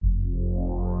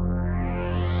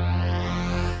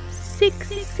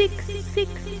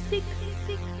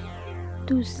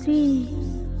to see.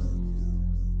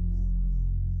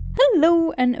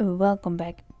 Hello and welcome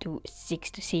back to 6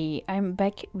 to see. I'm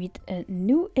back with a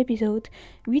new episode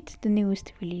with the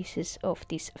newest releases of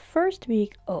this first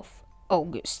week of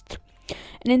August.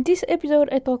 And in this episode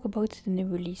I talk about the new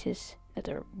releases that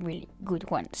are really good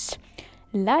ones,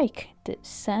 like The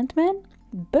Sandman,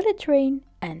 Bullet Train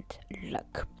and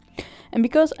Luck. And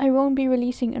because I won't be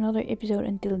releasing another episode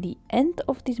until the end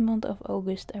of this month of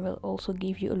August, I will also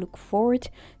give you a look forward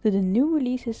to the new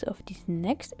releases of these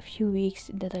next few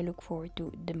weeks that I look forward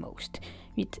to the most,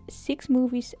 with 6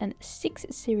 movies and 6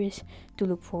 series to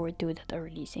look forward to that are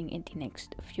releasing in the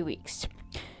next few weeks.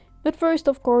 But first,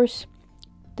 of course,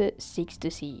 the 6 to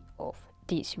see of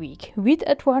this week, with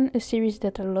at one a series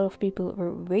that a lot of people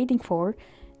were waiting for,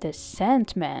 The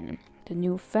Sandman. The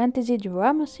new fantasy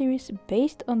drama series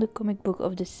based on the comic book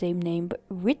of the same name but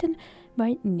written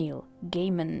by Neil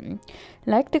Gaiman.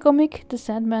 Like the comic, The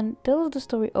Sandman tells the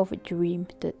story of a Dream,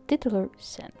 the titular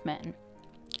Sandman.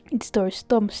 It stars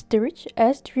Tom Sturridge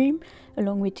as Dream,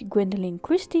 along with Gwendoline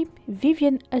Christie,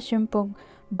 Vivian Acheampong,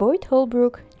 Boyd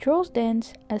Holbrook, Charles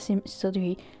Dance, Asim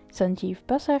Sodri, Sanjeev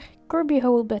Basar, Corby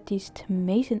Howell-Baptiste,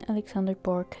 Mason Alexander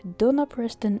Park, Donna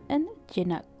Preston and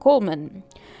Jenna Coleman.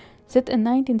 Set in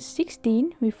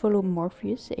 1916, we follow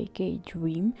Morpheus, aka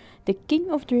Dream, the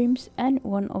King of Dreams and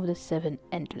one of the 7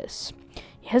 Endless.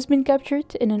 He has been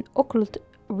captured in an occult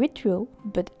ritual,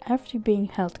 but after being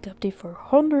held captive for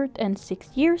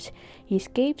 106 years, he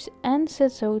escapes and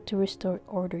sets out to restore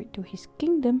order to his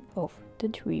kingdom of the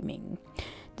dreaming.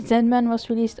 The Sandman was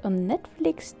released on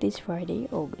Netflix this Friday,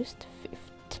 August 5th.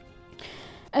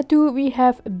 At 2 we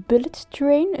have Bullet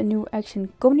Train, a new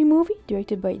action comedy movie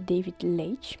directed by David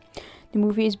Leitch. The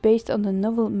movie is based on the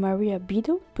novel Maria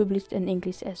Beadle, published in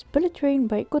English as Bullet Train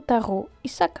by Kotaro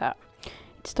Isaka.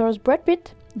 It stars Brad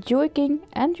Pitt, Joey King,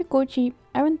 Andrew Kochi,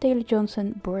 Aaron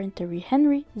Taylor-Johnson, Brian Terry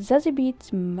Henry, Zazie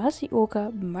Beetz,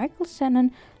 Masaoka, Michael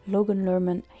Shannon, Logan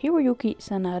Lerman, Hiroyuki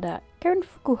Sanada, Karen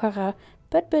Fukuhara,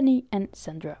 Bad Bunny and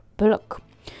Sandra Bullock.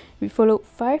 We follow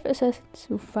 5 assassins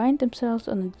who find themselves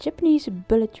on a Japanese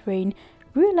bullet train,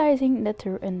 realizing that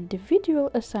their individual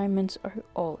assignments are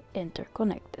all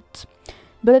interconnected.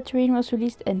 Bullet Train was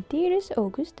released in theaters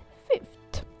August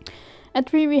 5th.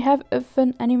 At 3 we have a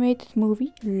fun animated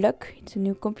movie, Luck. It's a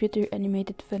new computer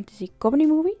animated fantasy comedy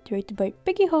movie directed by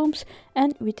Peggy Holmes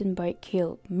and written by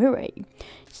Gail Murray.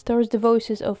 It stars the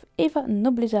voices of Eva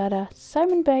Noblezada,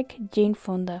 Simon Beck, Jane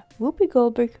Fonda, Whoopi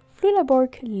Goldberg, Flula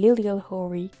Borg, Lilian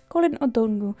Howery, Colin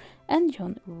O'Donoghue and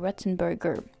John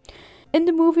Ratzenberger. In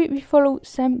the movie we follow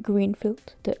Sam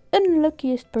Greenfield, the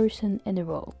unluckiest person in the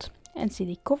world, and he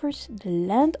discovers the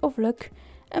land of luck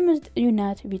and must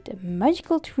unite with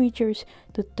magical creatures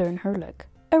to turn her luck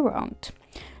around.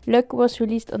 Luck was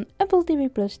released on Apple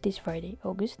TV Plus this Friday,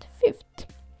 August 5th.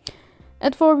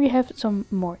 At 4 we have some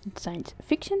more science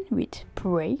fiction with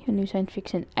Prey, a new science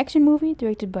fiction action movie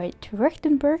directed by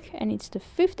Trachtenberg, and it's the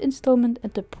 5th installment in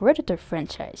the Predator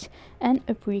franchise and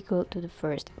a prequel to the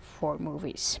first 4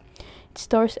 movies. It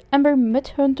stars Amber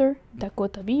Mudhunter,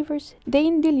 Dakota Beavers,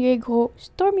 Dane DeLiegro,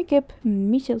 Stormy Kip,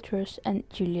 Michelle Truss and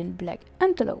Julian Black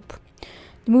Antelope.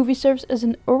 The movie serves as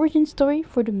an origin story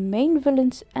for the main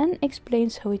villains and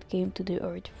explains how it came to the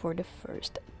Earth for the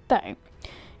first time.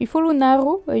 We follow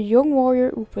Naru, a young warrior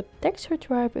who protects her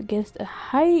tribe against a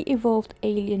highly evolved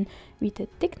alien with a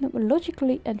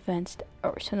technologically advanced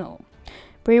arsenal.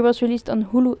 Prey was released on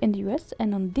Hulu in the US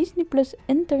and on Disney Plus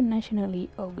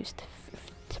internationally August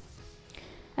 5th.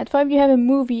 At 5 you have a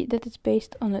movie that is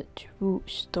based on a true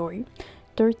story,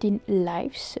 13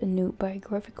 Lives, a new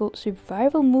biographical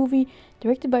survival movie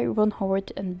directed by Ron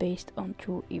Howard and based on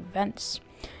true events.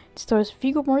 It stars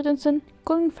Viggo Mortensen,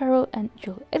 Colin Farrell and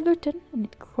Joel Edgerton, and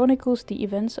it chronicles the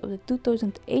events of the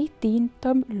 2018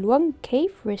 Tam Luang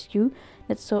cave rescue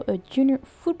that saw a junior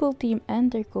football team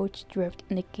and their coach trapped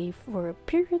in the cave for a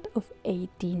period of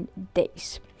 18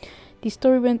 days. The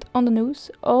story went on the news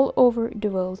all over the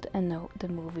world and now the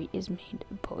movie is made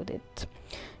about it.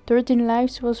 13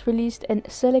 Lives was released in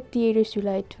select theaters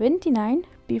July 29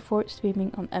 before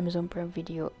streaming on Amazon Prime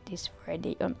Video this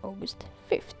Friday on August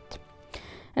 5th.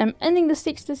 I'm ending the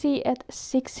 6 to see at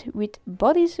 6 with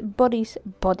Bodies, Bodies,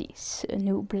 Bodies, a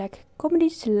new black comedy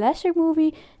slasher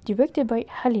movie directed by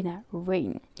Halina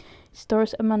Reijn.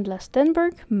 Stars Amanda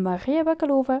Stenberg, Maria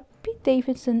Bakalova, Pete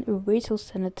Davidson, Rachel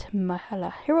Sennett,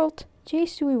 Mahala Herold, J.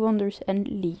 Suey Wonders and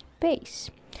Lee Pace.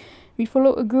 We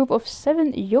follow a group of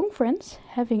 7 young friends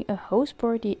having a house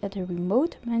party at a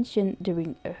remote mansion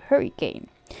during a hurricane.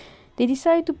 They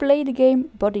decide to play the game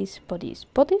Bodies, Bodies,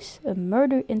 Bodies, a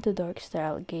Murder in the Dark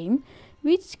style game,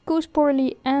 which goes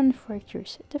poorly and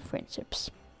fractures the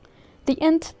friendships. They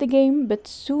end the game, but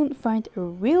soon find a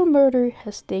real murder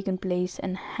has taken place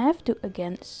and have to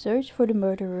again search for the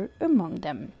murderer among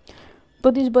them.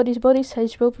 Bodies, Bodies, Bodies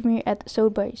has world premiere at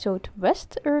South by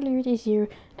Southwest earlier this year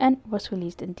and was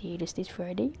released in theaters this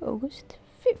Friday, August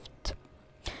 5th.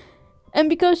 And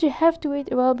because you have to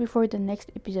wait a while before the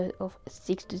next episode of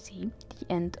 6 to See,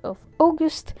 the end of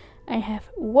August, I have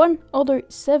one other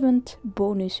 7th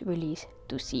bonus release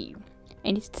to see.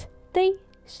 And it's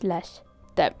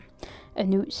They/Them, a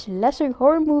new slasher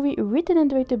horror movie written and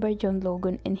directed by John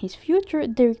Logan in his future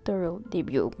directorial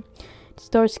debut. It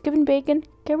stars Kevin Bacon,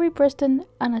 Carrie Preston,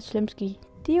 Anna Chlumsky,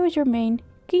 Theo Germain,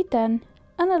 Keith-Tan,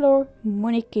 Anna Lore,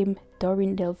 Monique Kim,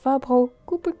 Darwin Del Fabro,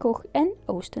 Cooper Koch and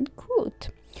Austin Crute.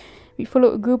 We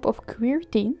follow a group of queer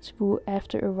teens who,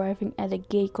 after arriving at a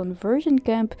gay conversion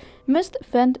camp, must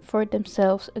fend for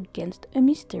themselves against a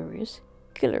mysterious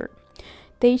killer.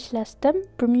 They/Them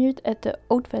premiered at the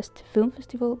Outfest Film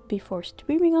Festival before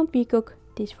streaming on Peacock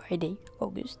this Friday,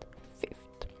 August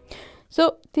 5th.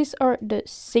 So these are the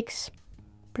 6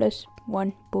 plus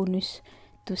 1 bonus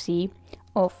to see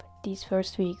of this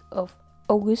first week of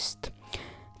August.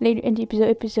 Later in the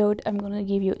episode, I'm gonna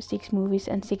give you 6 movies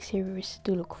and 6 series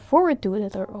to look forward to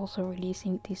that are also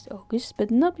releasing this August,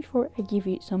 but not before I give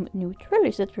you some new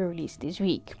trailers that were released this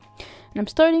week. And I'm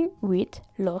starting with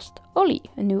Lost Ollie,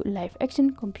 a new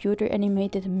live-action computer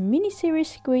animated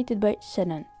miniseries created by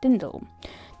Shannon Tindall.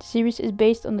 The series is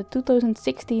based on the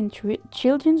 2016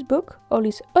 children's book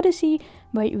Ollie's Odyssey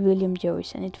by William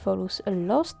Joyce, and it follows a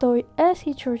lost toy as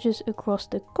he trudges across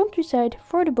the countryside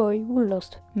for the boy who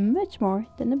lost much more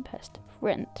than a best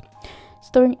friend.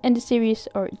 Starring in the series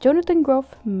are Jonathan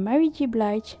Groff, Mary J.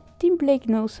 Blige, Tim Blake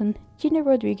Nelson, Gina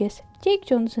Rodriguez, Jake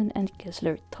Johnson and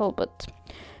Kessler Talbot.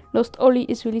 Lost Ollie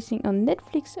is releasing on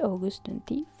Netflix August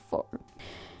 24.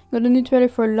 Got a new trailer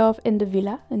for Love in the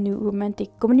Villa, a new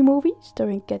romantic comedy movie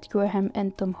starring Kat Graham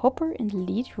and Tom Hopper in the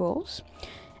lead roles.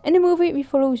 In the movie, we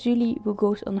follow Julie, who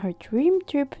goes on her dream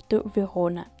trip to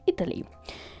Verona, Italy.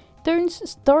 Turns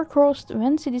star-crossed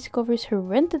when she discovers her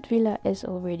rented villa is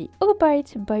already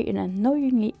occupied by an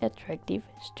annoyingly attractive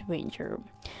stranger.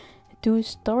 The two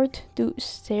start to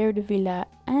share the villa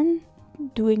and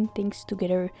doing things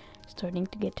together, starting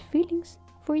to get feelings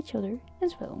for each other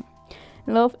as well.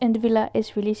 Love in the Villa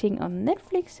is releasing on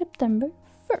Netflix September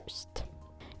 1st.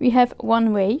 We have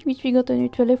One Way, which we got a new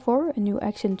trailer for, a new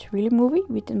action thriller movie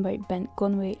written by Ben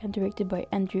Conway and directed by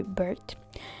Andrew Bird.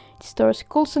 It stars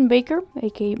Colson Baker,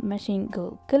 aka Machine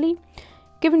Gun Kelly,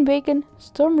 Kevin Bacon,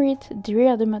 Storm Reid,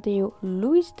 Drea De Matteo,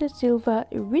 Luis Da Silva,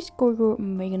 Rhys Corgo,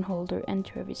 Megan Holder and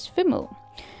Travis Fimmel.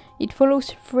 It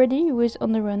follows Freddy, who is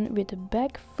on the run with a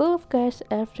bag full of cash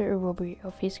after a robbery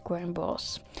of his crime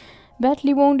boss.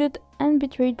 Badly wounded and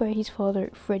betrayed by his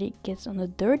father, Freddy gets on a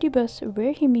dirty bus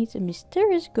where he meets a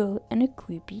mysterious girl and a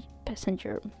creepy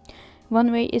passenger.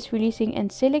 One Way is releasing in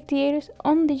select theaters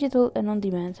on digital and on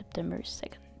demand September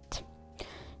 2nd.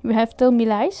 We have Tell Me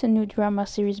Lies, a new drama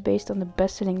series based on the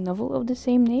best-selling novel of the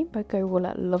same name by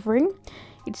Carola Lovering.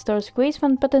 It stars Grace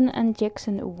Van Patten and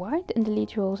Jackson White in the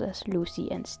lead roles as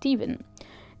Lucy and Steven.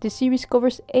 The series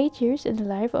covers 8 years in the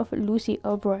life of Lucy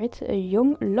Albright, a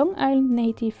young Long Island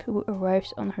native who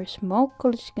arrives on her small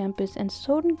college campus in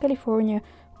Southern California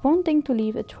wanting to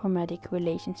leave a traumatic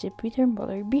relationship with her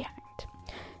mother behind.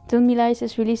 Tell Me Lies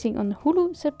is releasing on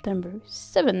Hulu September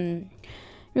 7.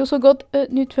 We also got a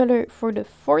new trailer for the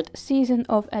 4th season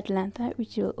of Atlanta,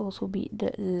 which will also be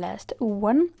the last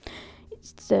one.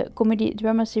 It's a comedy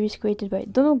drama series created by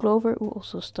Donald Glover, who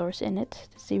also stars in it.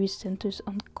 The series centers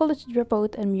on college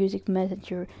dropout and music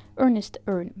manager Ernest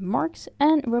Earn Marks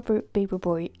and rapper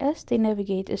Paperboy as they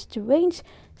navigate a strange,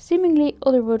 seemingly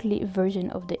otherworldly version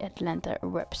of the Atlanta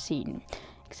rap scene,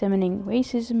 examining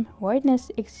racism, whiteness,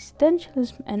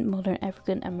 existentialism, and modern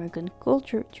African American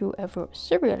culture through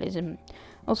Afro-surrealism.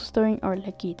 Also starring are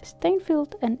Lakeith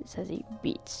Stanfield and Zazie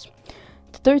Beetz.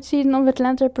 The 3rd season of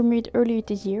Atlanta premiered earlier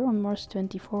this year on March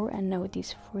 24, and now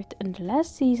this 4th and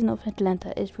last season of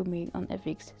Atlanta is premiering on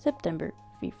FX September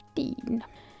 15.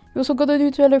 We also got a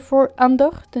new trailer for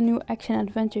Andor, the new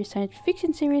action-adventure science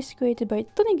fiction series created by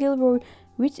Tony Gilroy,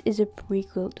 which is a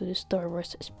prequel to the Star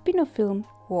Wars spin-off film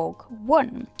Rogue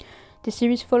One. The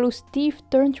series follows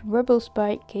thief-turned-rebel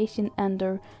spy Cassian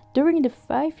Andor during the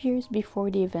 5 years before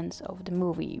the events of the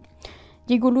movie.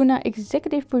 Diego Luna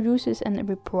executive produces and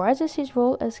reprises his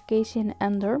role as Cassian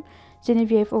Andor.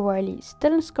 Genevieve O'Reilly,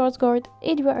 Stellan Skarsgård,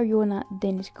 Adria Arjona,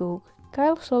 Dennis Cook,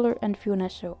 Kyle Soller and Fiona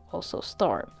Shaw also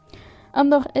star.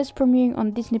 Andor is premiering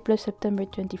on Disney Plus September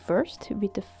 21st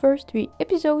with the first 3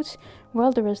 episodes,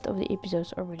 while the rest of the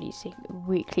episodes are releasing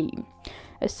weekly.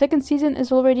 A second season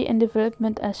is already in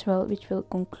development as well, which will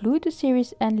conclude the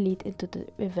series and lead into the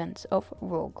events of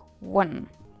Rogue One.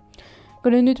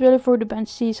 Got a new trailer for The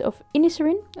Banshees of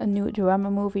Inisherin, a new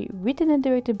drama movie written and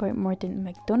directed by Martin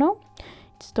McDonagh.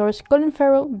 It stars Colin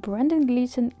Farrell, Brendan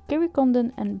Gleeson, Kerry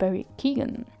Condon and Barry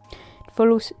Keoghan. It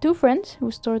follows 2 friends who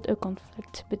start a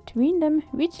conflict between them,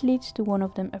 which leads to one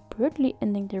of them abruptly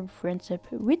ending their friendship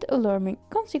with alarming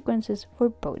consequences for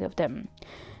both of them.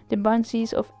 The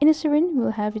Banshees of Inisherin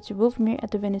will have its world premiere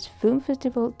at the Venice Film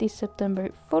Festival this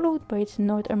September, followed by its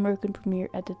North American premiere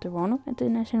at the Toronto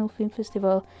International Film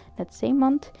Festival that same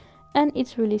month, and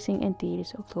it's releasing in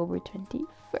theaters October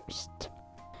 21st.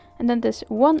 And then there's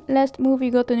one last movie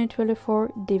got a new trailer for,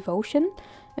 Devotion,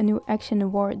 a new action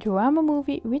noir drama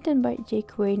movie written by Jake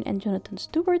Crane and Jonathan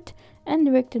Stewart and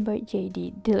directed by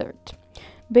J.D. Dillard.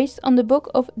 Based on the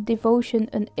book of Devotion,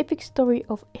 an epic story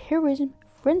of heroism,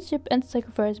 friendship and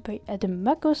sacrifice by Adam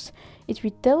Makos, it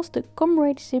retells the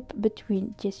comradeship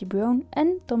between Jesse Brown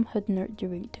and Tom Hudner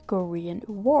during the Korean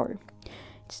War.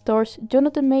 It stars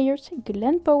Jonathan Mayers,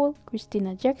 Glenn Powell,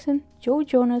 Christina Jackson, Joe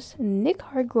Jonas, Nick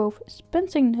Hargrove,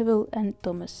 Spencer Neville and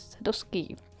Thomas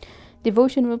Sadowski.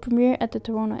 Devotion will premiere at the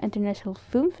Toronto International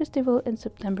Film Festival in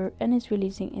September and is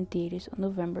releasing in theaters on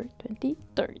November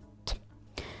 23rd.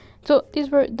 So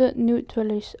these were the new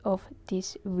trailers of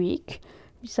this week.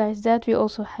 Besides that, we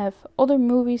also have other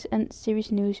movies and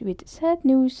series news with sad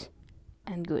news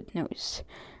and good news.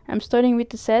 I'm starting with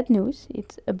the sad news.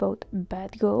 It's about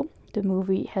Batgirl. The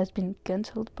movie has been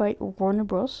cancelled by Warner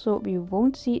Bros. So we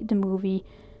won't see the movie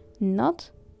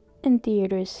not in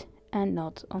theaters and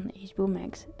not on HBO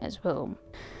Max as well.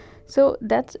 So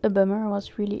that's a bummer. I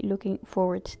was really looking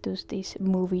forward to this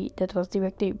movie that was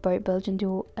directed by Belgian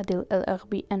duo Adil El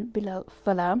Arbi and Bilal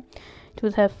Fallah. It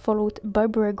would have followed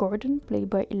Barbara Gordon, played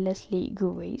by Leslie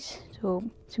Grace. So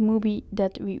it's a movie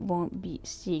that we won't be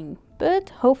seeing, but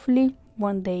hopefully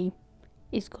one day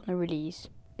it's gonna release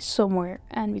somewhere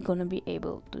and we're gonna be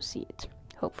able to see it.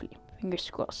 Hopefully, fingers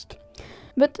crossed.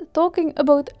 But talking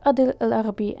about Adil El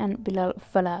Arabi and Bilal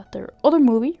Fallah, their other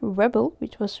movie, Rebel,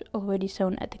 which was already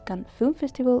shown at the Cannes Film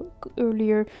Festival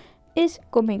earlier, is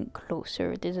coming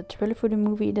closer. There's a trailer for the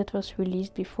movie that was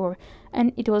released before,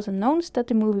 and it was announced that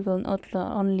the movie will not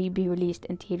only be released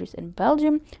in theaters in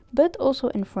Belgium, but also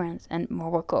in France and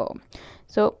Morocco.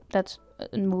 So that's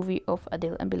a movie of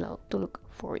Adil and Bilal to look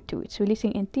forward to. It's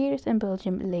releasing in theaters in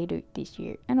Belgium later this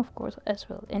year, and of course as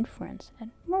well in France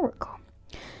and Morocco.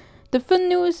 The fun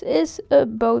news is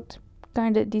about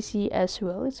kinda DC as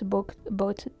well. It's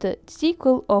about the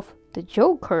sequel of The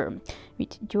Joker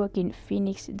with Joaquin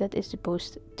Phoenix that is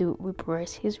supposed to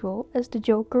reprise his role as the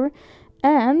Joker.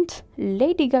 And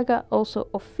Lady Gaga also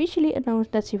officially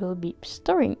announced that she will be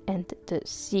starring in the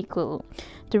sequel.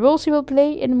 The role she will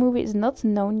play in the movie is not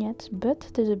known yet,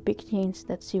 but there's a big chance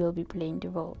that she will be playing the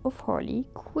role of Harley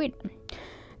Quinn.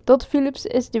 Todd Phillips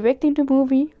is directing the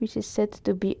movie, which is set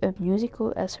to be a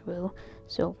musical as well,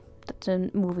 so that's a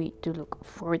movie to look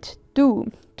forward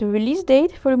to. The release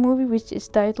date for the movie, which is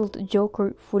titled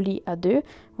Joker Folie à Deux,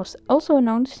 was also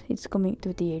announced. It's coming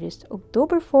to theaters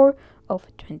October 4 of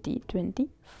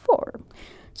 2024.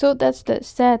 So that's the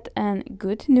sad and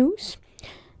good news.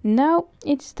 Now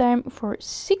it's time for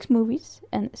 6 movies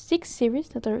and 6 series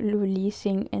that are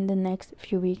releasing in the next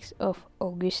few weeks of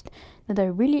August that I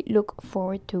really look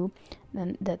forward to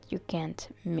and that you can't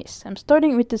miss. I'm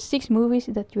starting with the 6 movies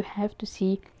that you have to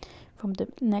see from the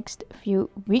next few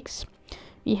weeks.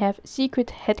 We have Secret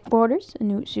Headquarters, a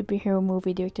new superhero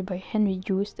movie directed by Henry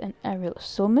Joost and Ariel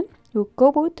Solman, who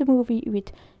co-wrote the movie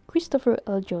with Christopher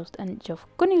L. Jost and Geoff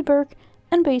Konigsberg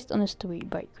and based on a story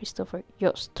by Christopher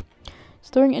Jost.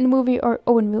 Starring in the movie are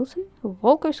Owen Wilson,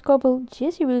 Walker Scobell,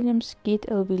 Jesse Williams, Keith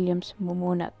L. Williams,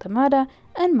 Momona Tamada,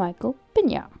 and Michael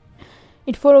Pena.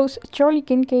 It follows Charlie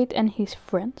Kincaid and his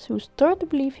friends who start to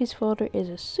believe his father is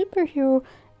a superhero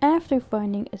after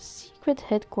finding a secret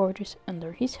headquarters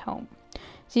under his home.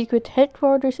 Secret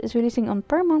Headquarters is releasing on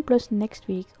Paramount Plus next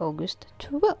week, August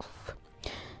 12th.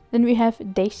 Then we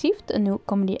have Day Shift, a new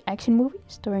comedy action movie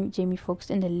starring Jamie Foxx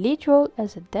in the lead role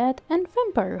as a dad and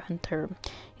vampire hunter.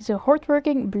 He's a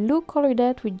hardworking blue-collar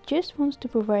dad who just wants to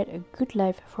provide a good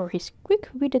life for his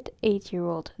quick-witted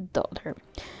 8-year-old daughter.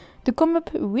 To come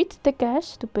up with the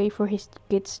cash to pay for his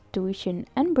kids' tuition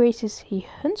and braces, he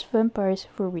hunts vampires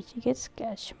for which he gets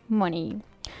cash money.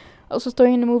 Also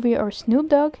starring in the movie are Snoop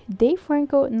Dogg, Dave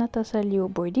Franco, Natasha Leo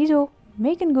Bordizzo,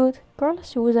 Megan Good, Carla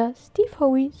Souza, Steve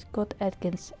Howe, Scott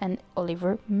Atkins and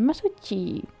Oliver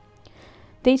Masucci.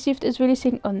 Day Shift is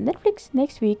releasing on Netflix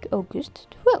next week, August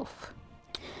 12th.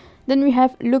 Then we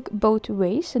have Look Both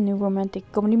Ways, a new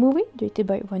romantic comedy movie directed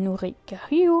by Wanuri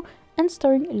Carrillo and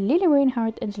starring Lily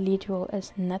Reinhardt in the lead role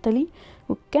as Natalie,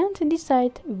 who can't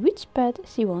decide which path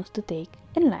she wants to take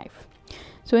in life.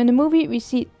 So in the movie we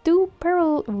see two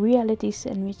parallel realities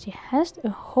in which she has a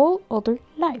whole other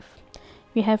life.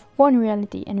 We have one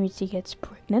reality in which she gets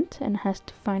pregnant and has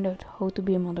to find out how to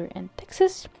be a mother in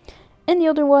Texas, and the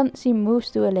other one she moves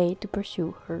to LA to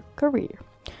pursue her career.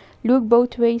 Look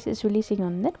Both Ways is releasing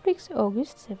on Netflix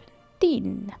August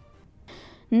 17.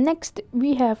 Next,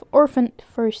 we have Orphan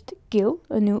First Kill,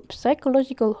 a new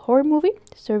psychological horror movie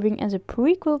serving as a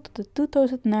prequel to the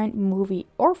 2009 movie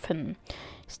Orphan.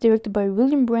 It's directed by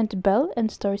William Brent Bell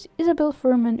and stars Isabelle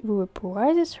Fuhrman, who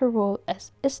reprises her role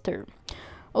as Esther.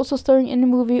 Also starring in the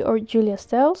movie are Julia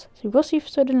Stiles, Rossif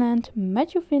Sutherland,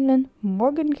 Matthew Finlan,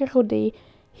 Morgan Geraudet,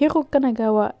 Hiro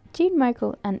Kanagawa, Jean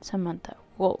Michael, and Samantha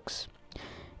Walks.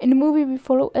 In the movie we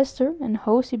follow Esther and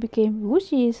how she became who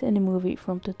she is in the movie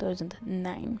from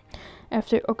 2009.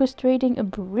 After orchestrating a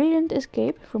brilliant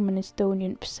escape from an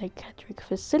Estonian psychiatric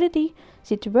facility,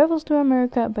 she travels to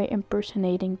America by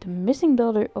impersonating the missing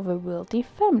daughter of a wealthy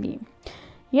family.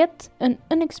 Yet, an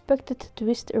unexpected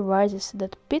twist arises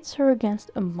that pits her against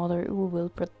a mother who will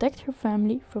protect her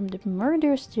family from the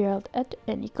murderous child at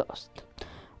any cost.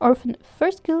 Orphan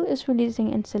First Kill is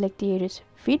releasing in select theaters,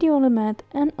 video on demand,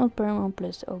 and on Paramount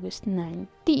Plus August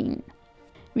 19.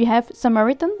 We have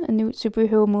Samaritan, a new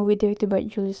superhero movie directed by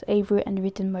Julius Avery and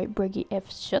written by Bragi F.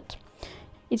 Schutt.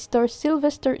 It stars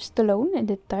Sylvester Stallone in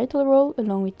the title role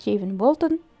along with Javen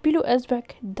Walton, Pilo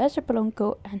Asbæk, Dasha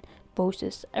Polanco, and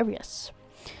Moses Arias.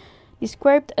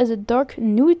 Described as a dark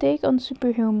new take on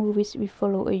superhero movies, we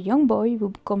follow a young boy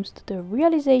who comes to the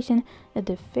realization that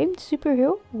the famed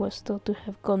superhero, who was thought to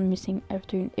have gone missing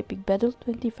after an epic battle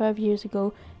 25 years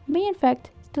ago, may in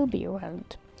fact still be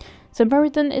around.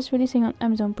 Samaritan is releasing on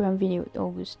Amazon Prime Video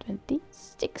August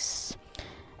 26.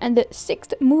 And the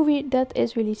sixth movie that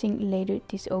is releasing later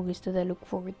this August that I look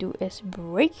forward to is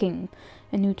Breaking,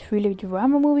 a new thriller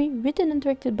drama movie written and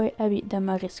directed by Abby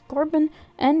Damaris Corbin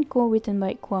and co-written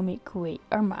by Kwame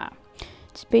Kwei-Armah.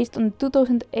 It's based on the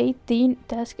 2018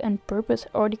 Task and Purpose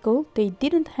article They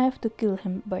Didn't Have to Kill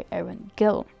Him by Aaron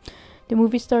Gell. The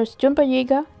movie stars John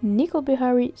Boyega, Nicole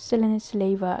Beharie, Selene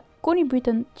Sleva, Connie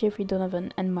Britton, Jeffrey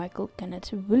Donovan, and Michael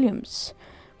Kenneth Williams.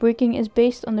 Breaking is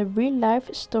based on the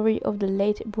real-life story of the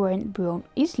late Brian Brown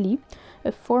Isley,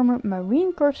 a former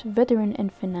Marine Corps veteran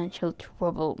in financial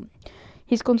trouble.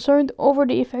 He's concerned over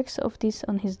the effects of this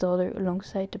on his daughter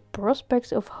alongside the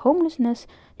prospects of homelessness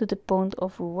to the point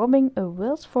of robbing a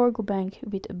Wells Fargo bank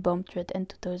with a bomb threat in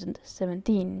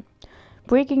 2017.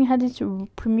 Breaking had its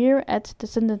premiere at the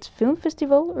Sundance Film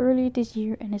Festival earlier this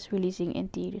year and is releasing in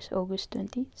theaters August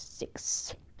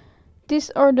 26. These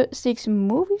are the 6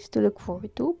 movies to look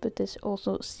forward to, but there's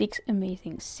also 6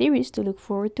 amazing series to look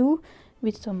forward to,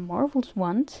 with some marvelous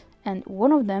ones, and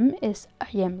one of them is I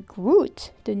Am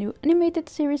Groot, the new animated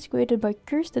series created by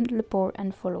Kirsten Lepore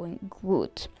and following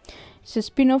Groot. It's a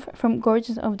spin-off from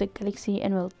Guardians of the Galaxy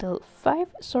and will tell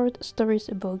 5 short stories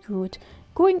about Groot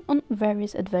going on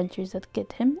various adventures that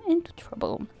get him into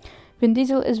trouble. Vin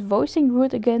Diesel is voicing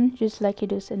Groot again, just like he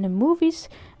does in the movies,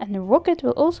 and Rocket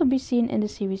will also be seen in the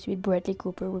series with Bradley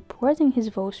Cooper reprising his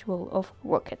voice role of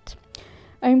Rocket.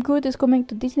 I Am Groot is coming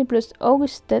to Disney Plus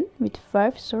August 10 with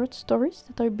 5 short stories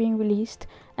that are being released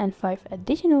and 5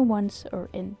 additional ones are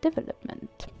in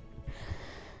development.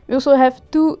 We also have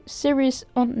 2 series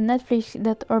on Netflix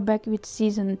that are back with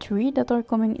season 3 that are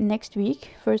coming next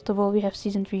week. First of all, we have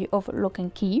season 3 of Lock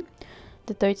and Key,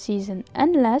 the 3rd season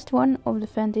and last one of the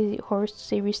fantasy horror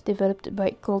series developed by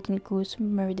Colton Cuse,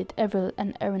 Meredith Averill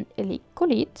and Aaron Ellie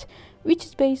Colliet, which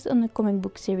is based on the comic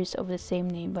book series of the same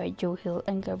name by Joe Hill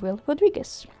and Gabriel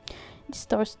Rodriguez. It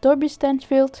stars Darby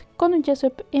Stanfield, Connor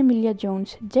Jessup, Emilia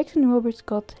Jones, Jackson Robert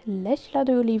Scott, Leslie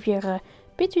de Oliveira,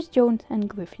 Beatrice Jones and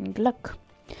Griffin Gluck.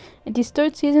 In this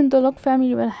 3rd season, the Locke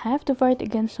family will have to fight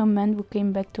against some men who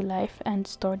came back to life and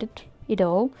started it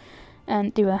all,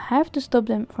 and they will have to stop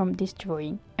them from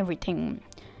destroying everything.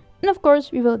 And of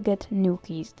course, we will get new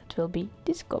keys that will be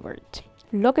discovered.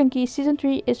 Lock and Key Season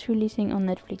 3 is releasing on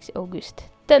Netflix August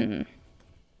 10.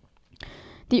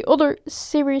 The other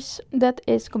series that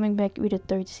is coming back with a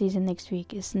 3rd season next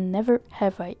week is Never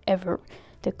Have I Ever,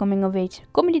 the coming-of-age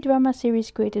comedy drama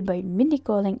series created by Mindy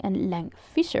Kaling and Lang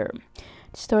Fisher.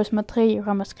 It stars Matrey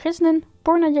Ramaskrishnan,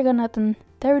 Poorna Jagannathan,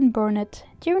 Darren Barnett,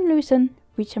 Jaron Lewison,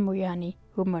 Richa Moriani,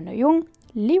 Romana Young,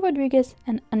 Lee Rodriguez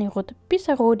and Anirudh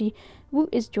Pisarodi, who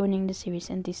is joining the series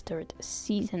in this third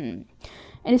season.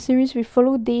 In the series, we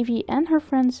follow Devi and her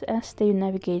friends as they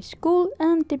navigate school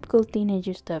and typical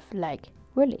teenager stuff like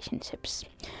relationships.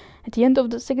 At the end of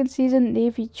the second season,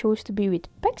 Devi chose to be with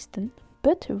Paxton,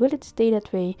 but will it stay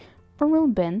that way or will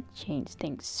Ben change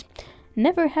things?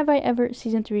 Never Have I Ever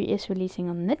Season 3 is releasing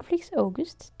on Netflix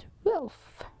August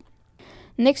 12th.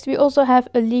 Next, we also have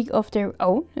A League of Their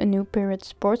Own, a new period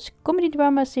sports comedy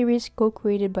drama series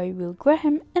co-created by Will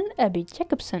Graham and Abby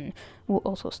Jacobson, who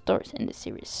also stars in the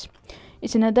series.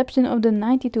 It's an adaptation of the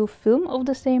 92 film of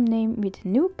the same name with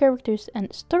new characters and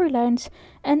storylines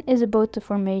and is about the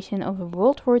formation of a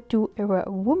World War II era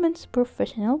women's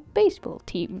professional baseball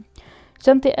team.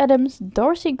 Sante Adams,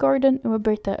 Darcy Gordon,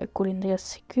 Roberta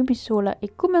Colindres, Grimisola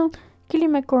Ekumel, Kelly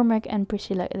McCormack and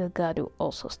Priscilla Delgado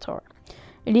also star.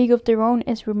 A League of Their Own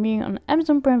is premiering on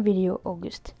Amazon Prime Video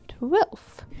August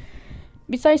 12th.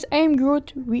 Besides I Am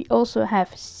Groot, we also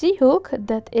have She-Hulk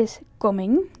that is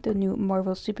coming, the new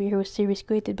Marvel superhero series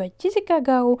created by Jessica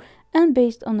Gao and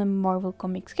based on the Marvel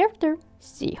Comics character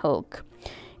She-Hulk.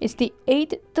 It's the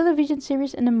 8th television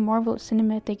series in the Marvel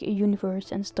Cinematic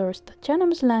Universe and stars Tatiana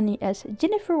Maslany as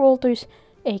Jennifer Walters,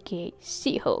 aka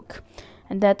She-Hulk.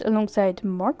 And that alongside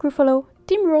Mark Ruffalo,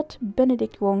 Tim Roth,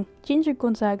 Benedict Wong, Ginger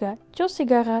Gonzaga, Josh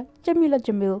Segarra, Jamila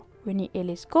Jamil, Renee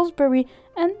Ellis Goldsberry,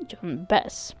 and John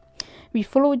Bass. We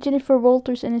follow Jennifer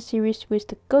Walters in a series who is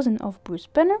the cousin of Bruce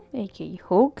Banner, aka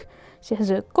Hulk. She has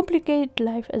a complicated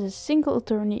life as a single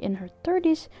attorney in her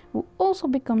 30s who also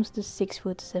becomes the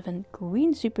 6'7"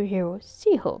 green superhero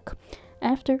She-Hulk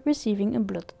after receiving a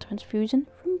blood transfusion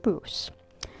from Bruce.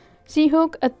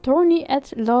 She-Hulk Attorney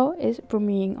at Law is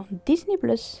premiering on Disney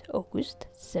Plus August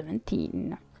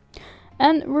 17.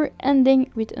 And we're ending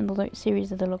with another series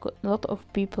that a lot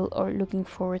of people are looking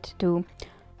forward to,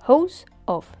 House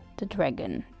of the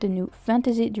Dragon, the new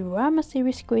fantasy drama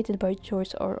series created by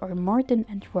George R.R. Martin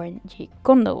and Ryan J.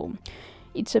 Condal.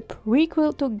 It's a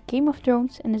prequel to Game of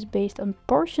Thrones and is based on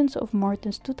portions of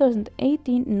Martin's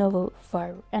 2018 novel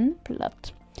Fire and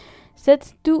Blood.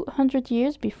 Set 200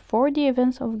 years before the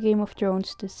events of Game of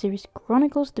Thrones, the series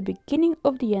chronicles the beginning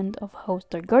of the end of House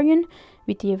Targaryen,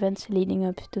 with the events leading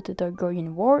up to the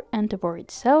Targaryen War and the war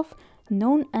itself,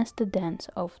 known as the Dance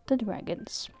of the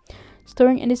Dragons.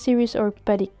 Starring in the series are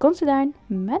Paddy Considine,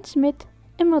 Matt Smith,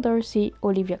 Emma Darcy,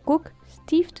 Olivia Cook,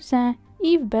 Steve Toussaint,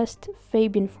 Eve Best,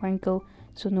 Fabian Frankel,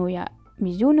 Sonoya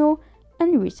Mizuno,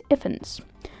 and Rhys Ifans.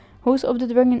 House of the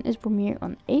Dragon is premiering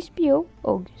on HBO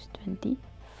August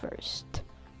 21st.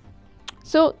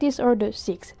 So these are the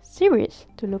 6 series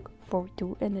to look forward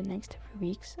to in the next few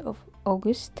weeks of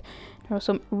August. There are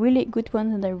some really good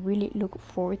ones and I really look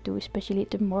forward to, especially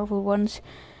the Marvel ones.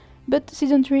 But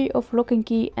season 3 of Lock and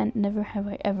Key and Never Have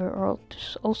I Ever are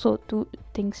also 2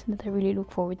 things that I really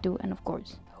look forward to, and of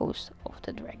course House of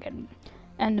the Dragon.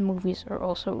 And the movies are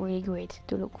also really great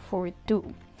to look forward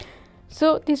to.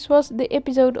 So this was the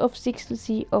episode of 6 to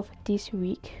See of this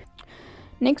week.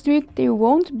 Next week there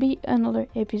won't be another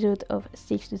episode of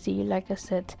 6 to See. Like I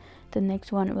said, the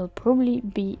next one will probably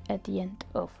be at the end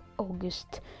of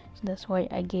August. So that's why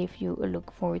I gave you a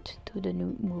look forward to the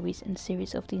new movies and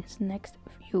series of these next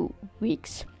few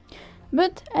weeks.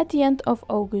 But at the end of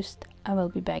August I will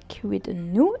be back with a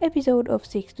new episode of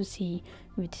 6 to See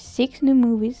with 6 new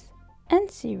movies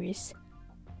and series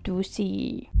to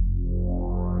see.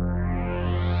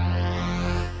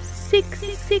 6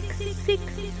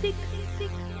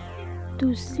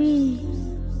 to see.